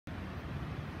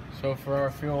So for our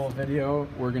fuel video,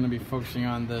 we're going to be focusing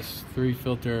on this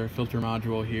 3-filter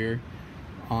module here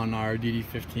on our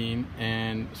DD15,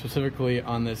 and specifically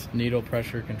on this needle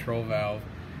pressure control valve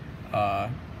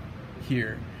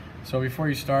here. So before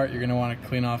you start, you're going to want to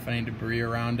clean off any debris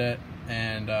around it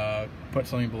and put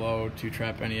something below to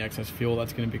trap any excess fuel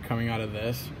that's going to be coming out of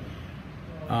this.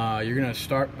 You're going to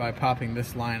start by popping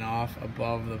this line off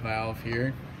above the valve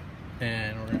here,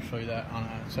 and we're going to show you that on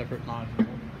a separate module.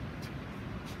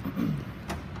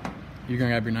 You're going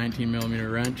to grab your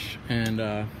 19mm wrench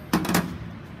and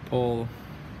pull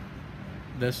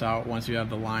this out once you have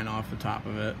the line off the top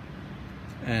of it,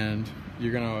 and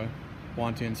you're going to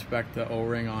want to inspect the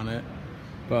O-ring on it.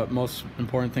 But most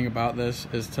important thing about this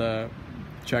is to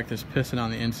check this piston on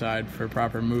the inside for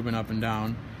proper movement up and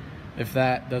down. If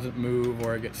that doesn't move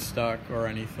or it gets stuck or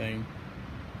anything,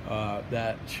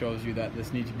 that shows you that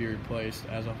this needs to be replaced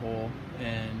as a whole.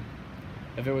 And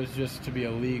if it was just to be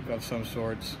a leak of some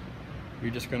sorts,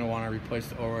 you're just going to want to replace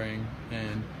the O-ring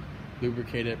and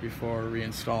lubricate it before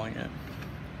reinstalling it.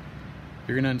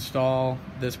 You're going to install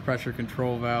this pressure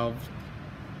control valve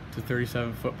to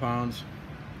 37 foot-pounds,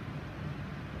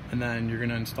 and then you're going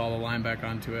to install the line back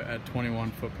onto it at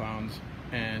 21 foot-pounds.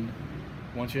 And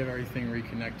once you have everything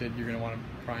reconnected, you're going to want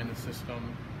to prime the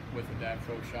system with the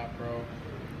DD15 Shop Pro,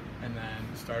 and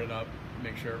then start it up,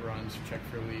 make sure it runs, check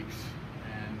for leaks,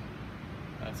 and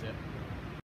that's it.